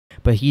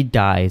but he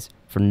dies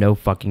for no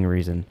fucking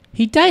reason.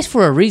 He dies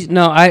for a reason.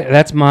 No,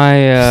 that's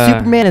my...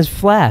 Superman is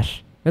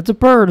Flash. It's a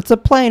bird. It's a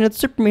plane. It's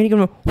Superman. He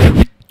can go...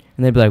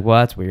 And they'd be like, well,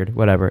 that's weird.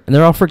 Whatever. And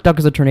they're all freaked out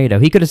because of a tornado.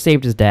 He could have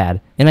saved his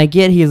dad. And I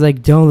get he's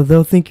like, don't,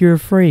 they'll think you're a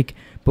freak.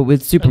 But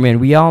with Superman,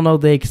 we all know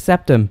they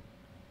accept him.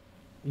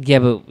 Yeah,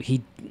 but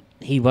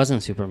he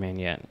wasn't Superman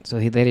yet, so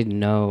they didn't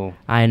know.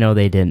 I know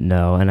they didn't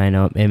know, and I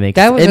know it makes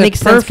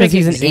sense sense because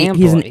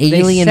he's an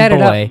alien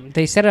boy.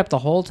 They set it up the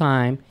whole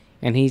time,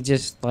 and he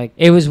just like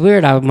it was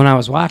weird. When I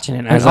was watching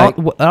it, I was like,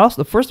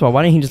 also, first of all,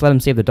 why didn't he just let him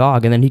save the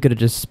dog, and then he could have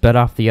just sped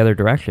off the other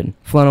direction,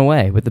 flown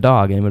away with the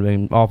dog, and it would have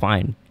been all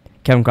fine.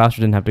 Kevin Costner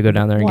didn't have to go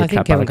down there and get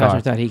trapped by the car.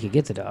 Kevin Costner thought he could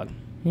get the dog.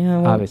 Yeah,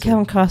 well, obviously.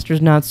 Kevin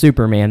Costner's not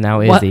Superman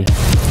now, is he?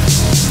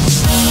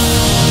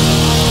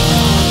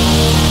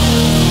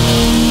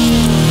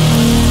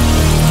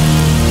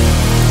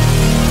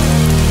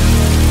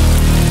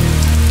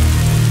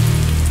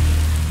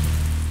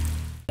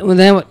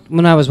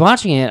 When I was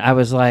watching it, I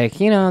was like,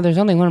 there's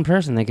only one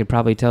person that could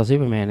probably tell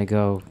Superman to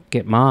go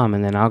get Mom,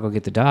 and then I'll go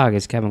get the dog.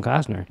 It's Kevin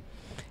Costner.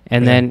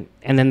 And then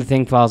the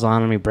thing falls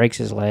on him. He breaks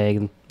his leg,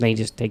 and then he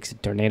just takes a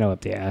tornado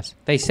up the ass.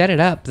 They set it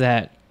up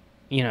that,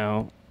 it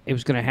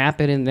was going to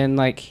happen, and then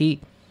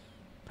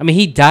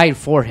he died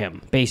for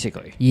him,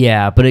 basically.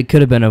 Yeah, but it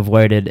could have been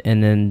avoided,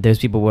 and then those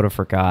people would have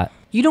forgot.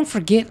 You don't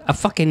forget a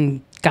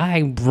fucking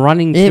guy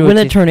running through when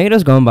a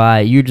tornado's going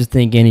by, you just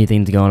think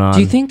anything's going on.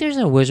 Do you think there's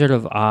a Wizard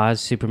of Oz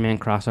Superman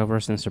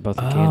crossover since they're both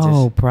in Kansas?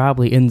 Oh,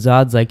 probably. And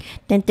Zod's like,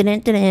 dun, dun, dun,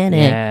 dun, dun,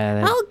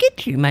 yeah, I'll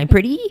get you, my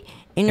pretty,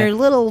 and your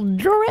little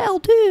Jor-El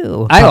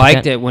too. I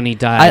liked it when he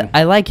died.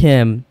 I like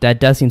him.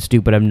 That does seem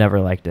stupid. I've never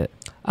liked it.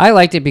 I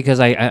liked it because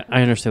I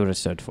understood what it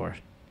stood for.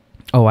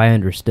 Oh, I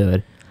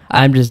understood.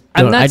 I'm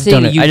not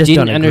saying you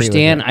didn't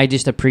understand. I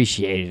just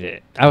appreciated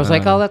it. I was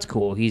like, oh, that's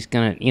cool. He's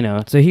gonna,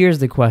 So here's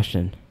the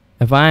question: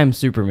 if I'm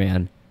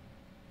Superman,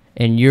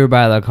 and you're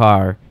by the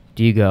car,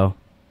 do you go,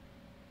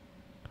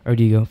 or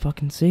do you go,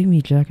 fucking save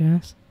me,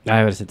 jackass?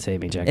 I would have said,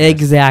 save me, jackass.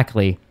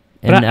 Exactly.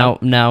 And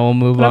now we'll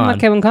move on. I'm not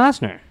Kevin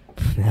Costner.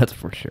 That's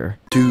for sure.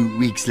 2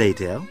 weeks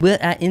later. Well,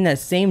 in that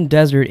same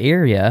desert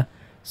area,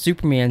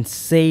 Superman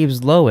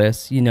saves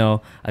Lois.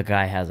 A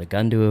guy has a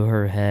gun to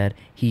her head.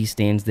 He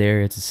stands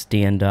there. It's a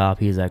standoff.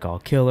 He's like, I'll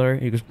kill her.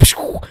 He goes,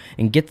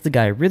 and gets the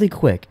guy really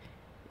quick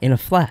in a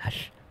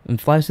flash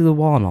and flies through the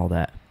wall and all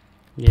that.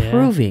 Yeah.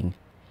 Proving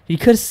he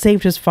could have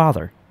saved his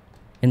father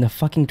in the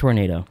fucking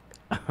tornado.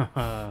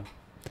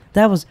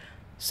 That was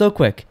so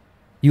quick.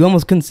 You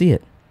almost couldn't see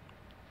it.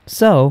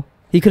 So,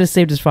 he could have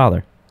saved his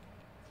father.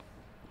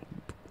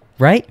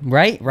 Right?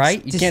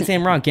 You can't say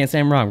I'm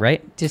wrong,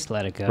 right? Just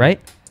let it go.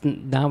 Right?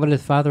 Not what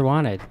his father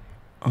wanted.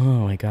 Oh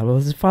my god! Well,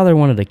 his father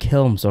wanted to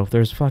kill himself.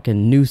 There's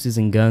fucking nooses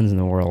and guns in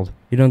the world.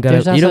 You don't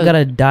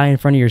gotta die in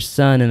front of your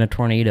son in a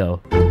tornado.